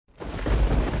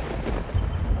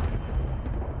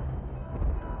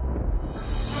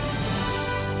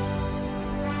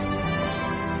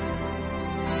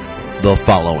The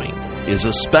following is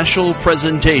a special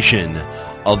presentation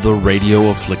of the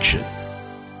Radio Affliction.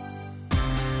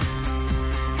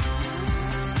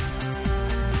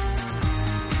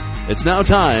 It's now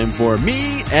time for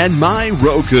Me and My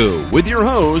Roku with your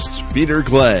host, Peter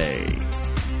Clay.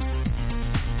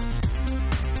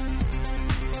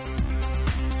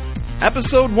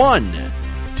 Episode 1,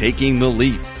 Taking the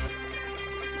Leap.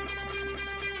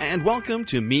 And welcome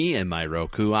to Me and My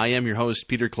Roku. I am your host,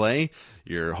 Peter Clay,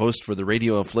 your host for the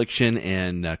Radio Affliction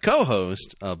and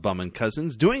co-host of Bum and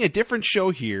Cousins, doing a different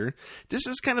show here. This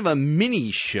is kind of a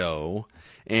mini show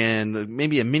and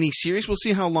maybe a mini series. We'll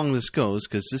see how long this goes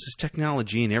because this is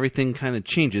technology and everything kind of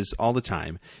changes all the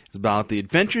time. It's about the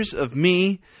adventures of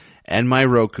me and my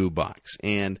Roku box.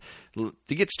 And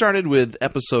to get started with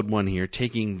episode 1 here,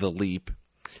 Taking the Leap,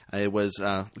 it was,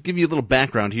 I'll give you a little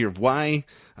background here of why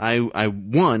I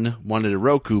one, wanted a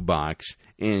Roku box,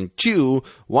 and 2,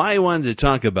 why I wanted to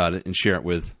talk about it and share it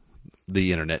with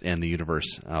the internet and the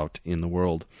universe out in the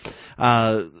world.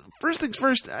 First things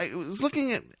first, I was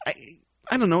looking at,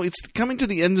 I don't know, it's coming to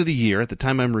the end of the year at the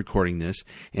time I'm recording this,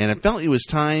 and I felt it was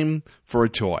time for a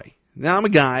toy. Now, I'm a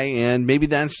guy, and maybe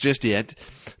that's just it,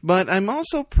 but I'm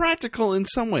also practical in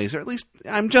some ways, or at least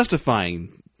I'm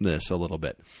justifying this a little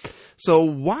bit. So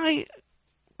why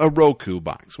a Roku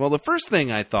box? Well, the first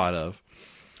thing I thought of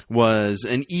was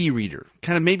an e-reader,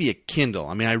 kind of maybe a Kindle.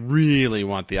 I mean, I really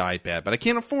want the iPad, but I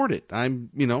can't afford it.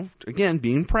 I'm, again,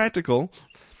 being practical,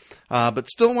 but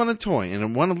still want a toy, and I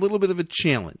want a little bit of a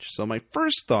challenge. So my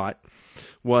first thought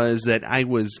was that I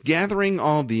was gathering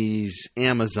all these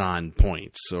Amazon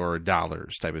points or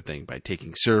dollars type of thing by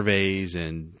taking surveys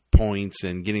and points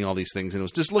and getting all these things. And I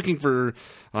was just looking for,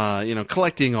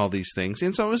 collecting all these things.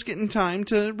 And so I was getting time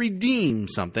to redeem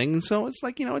something. And so it's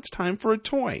like, it's time for a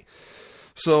toy.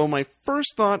 So my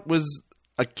first thought was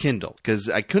a Kindle because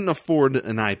I couldn't afford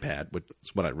an iPad, which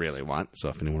is what I really want. So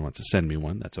if anyone wants to send me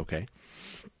one, that's okay.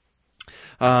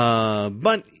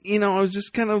 But, I was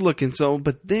just kind of looking.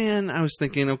 But then I was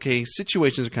thinking, okay,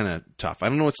 situations are kind of tough. I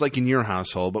don't know what's like in your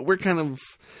household, but we're kind of,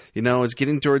 it's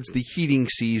getting towards the heating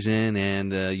season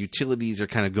and utilities are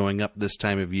kind of going up this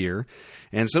time of year.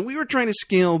 And so we were trying to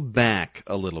scale back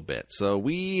a little bit. So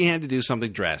we had to do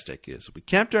something drastic. We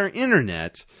kept our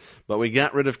internet, but we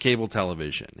got rid of cable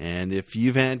television. And if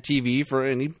you've had TV for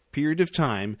any period of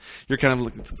time, you're kind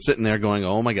of sitting there going,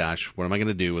 oh my gosh, what am I going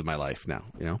to do with my life now?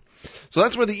 So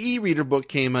that's where the e-reader book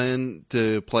came in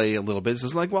to play a little bit.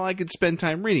 It's like, well, I could spend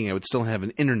time reading. I would still have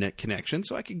an internet connection,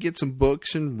 so I could get some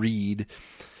books and read.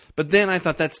 But then I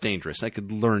thought that's dangerous. I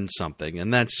could learn something,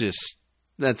 and that's just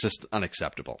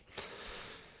unacceptable.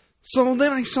 So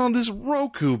then I saw this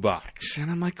Roku box, and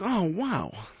I'm like, oh,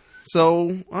 wow.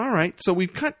 So, all right. So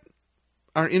we've cut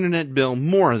our internet bill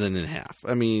more than in half.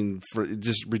 I mean, for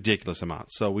just ridiculous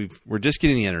amounts. So we're just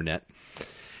getting the internet.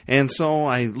 And so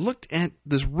I looked at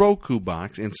this Roku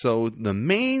box, and so the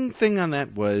main thing on that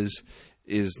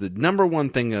is the number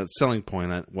one thing, selling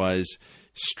point on it was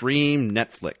stream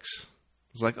Netflix.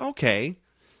 I was like, okay.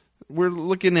 We're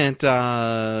looking at,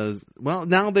 now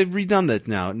they've redone that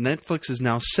now. Netflix is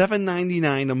now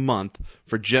 $7.99 a month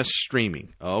for just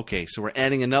streaming. Okay, so we're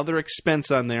adding another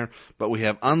expense on there, but we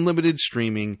have unlimited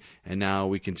streaming, and now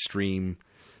we can stream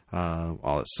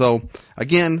all this. So,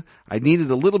 again, I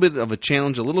needed a little bit of a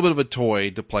challenge, a little bit of a toy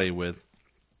to play with,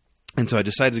 and so I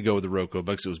decided to go with the Roku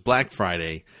box. It was Black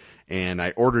Friday, and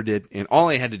I ordered it, and all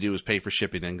I had to do was pay for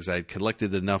shipping then because I had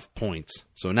collected enough points.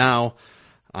 So now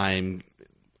I'm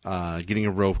getting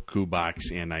a Roku box,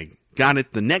 and I got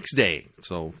it the next day.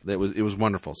 So it was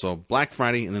wonderful. So Black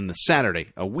Friday, and then the Saturday,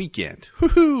 a weekend.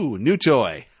 Woohoo! New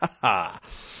toy. Ha ha.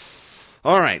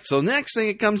 All right. So next thing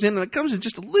it comes in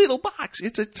just a little box.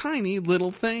 It's a tiny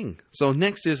little thing. So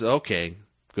next is, okay,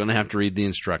 going to have to read the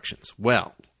instructions.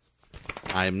 Well,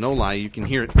 I am no lie. You can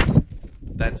hear it.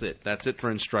 That's it. That's it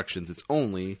for instructions. It's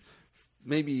only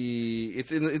maybe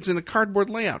it's in a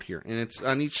cardboard layout here, and it's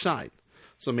on each side.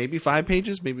 So maybe 5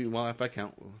 pages, maybe, well, if I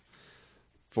count,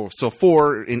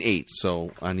 4 and 8, so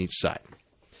on each side.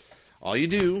 All you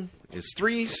do is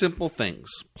 3 simple things.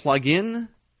 Plug in,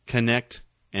 connect,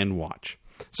 and watch.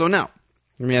 So now,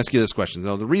 let me ask you this question.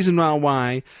 Now, the reason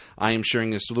why I am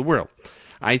sharing this to the world,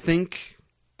 I think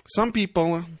some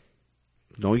people,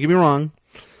 don't get me wrong,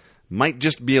 might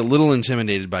just be a little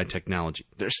intimidated by technology.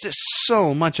 There's just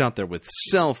so much out there with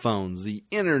cell phones, the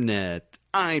internet,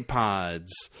 iPods,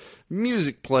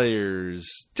 music players,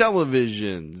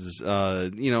 televisions,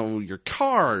 your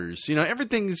cars,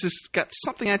 everything's just got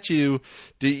something at you.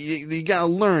 You got to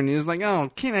learn. It's like, oh,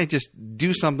 can't I just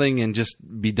do something and just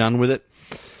be done with it?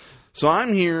 So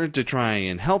I'm here to try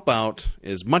and help out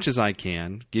as much as I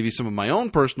can, give you some of my own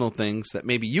personal things that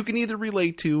maybe you can either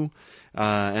relate to,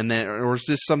 or is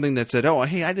this something that said, oh,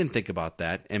 hey, I didn't think about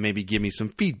that, and maybe give me some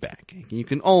feedback. You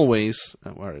can always,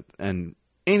 and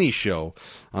any show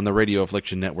on the Radio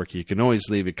Affliction Network, you can always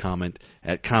leave a comment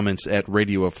at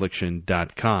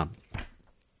comments@radioaffliction.com.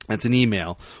 That's an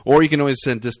email. Or you can always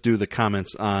do the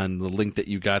comments on the link that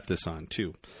you got this on,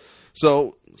 too.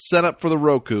 So, setup for the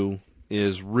Roku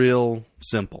is real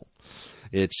simple.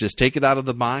 It's just take it out of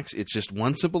the box. It's just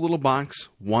one simple little box,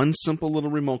 one simple little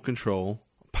remote control,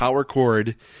 power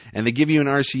cord, and they give you an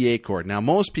RCA cord. Now,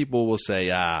 most people will say,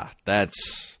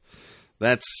 that's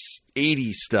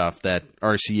 80s stuff, that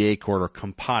RCA cord or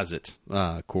composite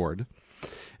cord.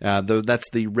 That's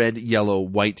the red, yellow,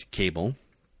 white cable.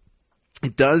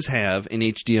 It does have an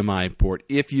HDMI port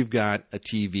if you've got a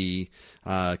TV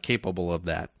capable of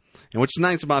that. And what's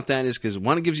nice about that is because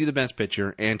one, it gives you the best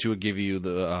picture, and two, it gives you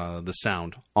the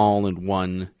sound all in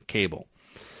one cable.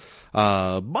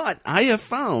 But I have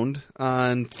found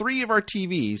on 3 of our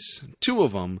TVs, 2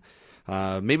 of them,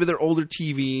 maybe they're older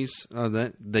TVs,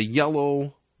 that the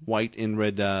yellow, white, and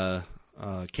red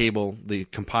cable, the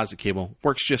composite cable,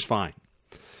 works just fine.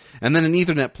 And then an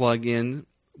Ethernet plug-in,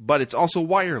 but it's also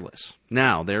wireless.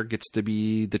 Now, there gets to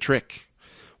be the trick.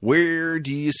 Where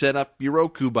do you set up your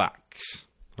Roku box?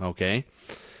 Okay.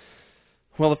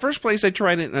 Well, the first place I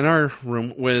tried it in our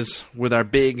room was with our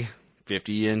big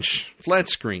 50-inch flat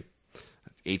screen.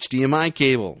 HDMI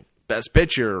cable. Best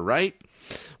picture, right?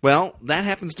 Well, that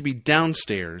happens to be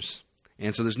downstairs,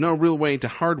 and so there's no real way to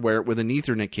hardware it with an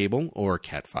Ethernet cable or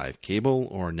Cat5 cable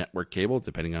or network cable,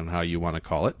 depending on how you want to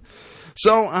call it.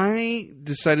 So I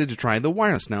decided to try the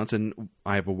wireless. Now,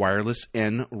 I have a wireless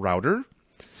N router.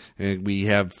 We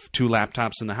have 2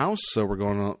 laptops in the house, so we're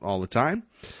going all the time.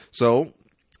 So,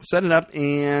 set it up,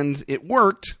 and it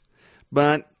worked,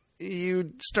 but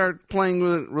you start playing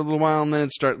with it for a little while, and then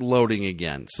it starts loading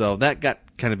again. So, that got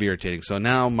kind of irritating. So,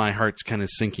 now my heart's kind of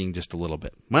sinking just a little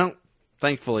bit. Well,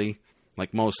 thankfully,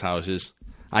 like most houses,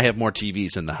 I have more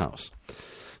TVs in the house.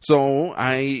 So,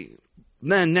 I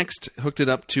then next hooked it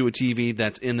up to a TV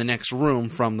that's in the next room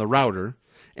from the router,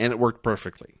 and it worked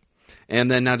perfectly. And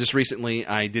then now just recently,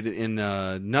 I did it in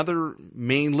another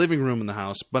main living room in the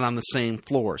house, but on the same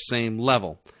floor, same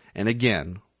level. And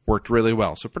again, worked really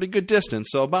well. So pretty good distance.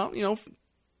 So about,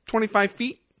 25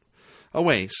 feet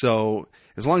away. So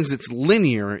as long as it's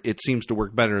linear, it seems to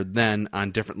work better than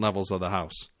on different levels of the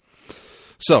house.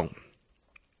 So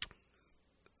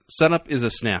setup is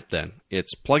a snap then.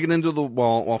 It's plug it into the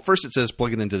wall. Well, first it says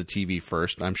plug it into the TV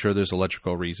first. I'm sure there's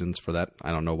electrical reasons for that.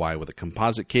 I don't know why with a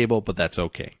composite cable, but that's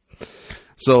okay.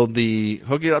 So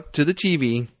hook it up to the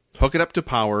TV, hook it up to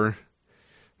power.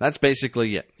 That's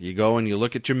basically it. You go and you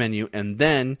look at your menu, and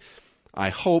then I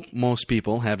hope most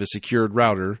people have a secured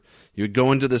router. You would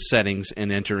go into the settings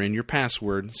and enter in your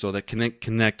password so that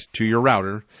connect to your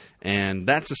router, and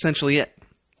that's essentially it.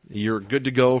 You're good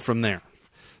to go from there.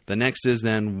 The next is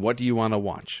then, what do you want to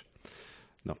watch?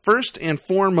 Now, first and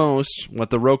foremost, what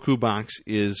the Roku box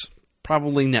is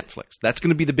probably Netflix. That's going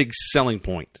to be the big selling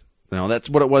point. That's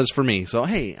what it was for me. So,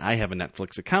 hey, I have a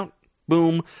Netflix account.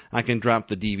 Boom, I can drop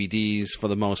the DVDs for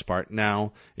the most part.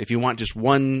 Now, if you want just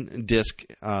one disc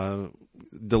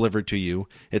delivered to you,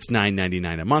 it's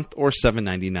 $9.99 a month or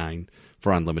 $7.99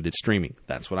 for unlimited streaming.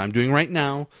 That's what I'm doing right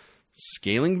now.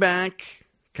 Scaling back,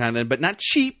 kind of, but not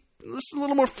cheap. Just a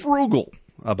little more frugal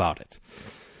about it.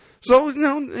 So,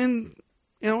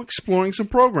 exploring some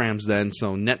programs then.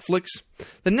 So Netflix.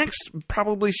 The next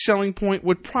probably selling point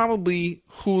would probably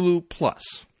Hulu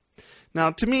Plus.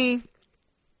 Now, to me,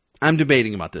 I'm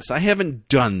debating about this. I haven't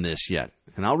done this yet,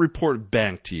 and I'll report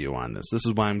back to you on this. This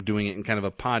is why I'm doing it in kind of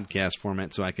a podcast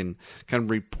format, so I can kind of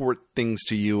report things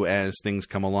to you as things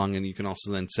come along, and you can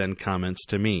also then send comments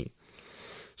to me.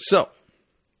 So,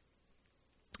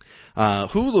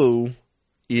 Hulu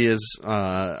is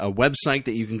a website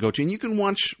that you can go to, and you can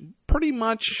watch pretty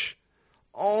much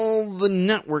all the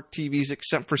network TVs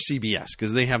except for CBS,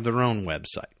 because they have their own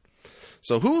website.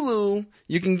 So Hulu,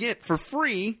 you can get for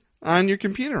free on your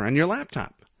computer, on your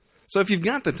laptop. So if you've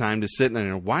got the time to sit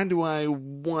and why do I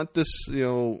want this,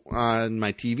 on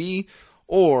my TV?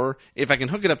 Or if I can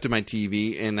hook it up to my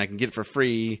TV and I can get it for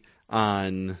free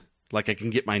on, like I can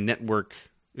get my network,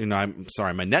 my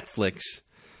Netflix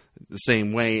the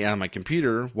same way on my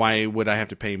computer, why would I have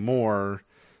to pay more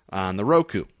on the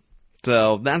Roku?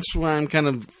 So that's why I'm kind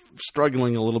of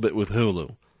struggling a little bit with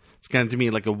Hulu. It's kind of to me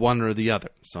like a one or the other.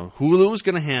 So Hulu is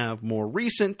going to have more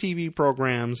recent TV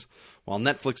programs, while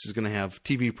Netflix is going to have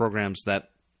TV programs that,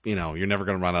 you're never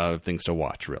going to run out of things to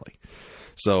watch, really.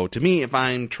 So to me, if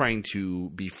I'm trying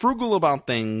to be frugal about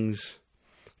things,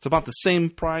 it's about the same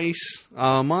price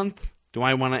a month. Do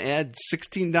I want to add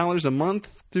 $16 a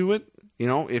month to it? You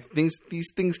know, if these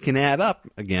things can add up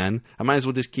again, I might as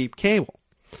well just keep cable.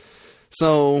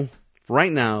 So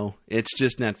right now, it's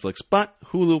just Netflix, but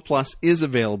Hulu Plus is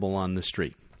available on the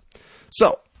street.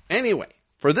 So anyway,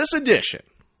 for this edition,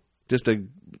 just a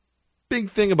big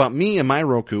thing about me and my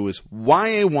Roku is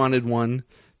why I wanted one,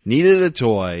 needed a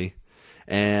toy,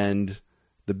 and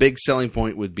the big selling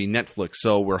point would be Netflix.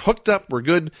 So we're hooked up, we're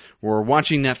good, we're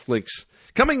watching Netflix.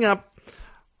 Coming up,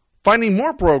 finding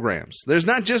more programs. There's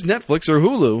not just Netflix or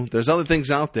Hulu. There's other things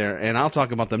out there, and I'll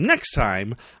talk about them next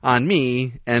time on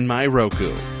Me and My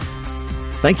Roku.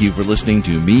 Thank you for listening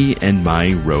to Me and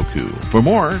My Roku. For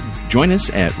more, join us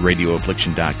at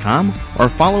radioaffliction.com or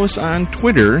follow us on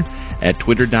Twitter at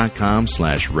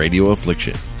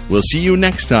twitter.com/radioaffliction. We'll see you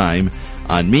next time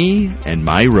on Me and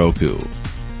My Roku.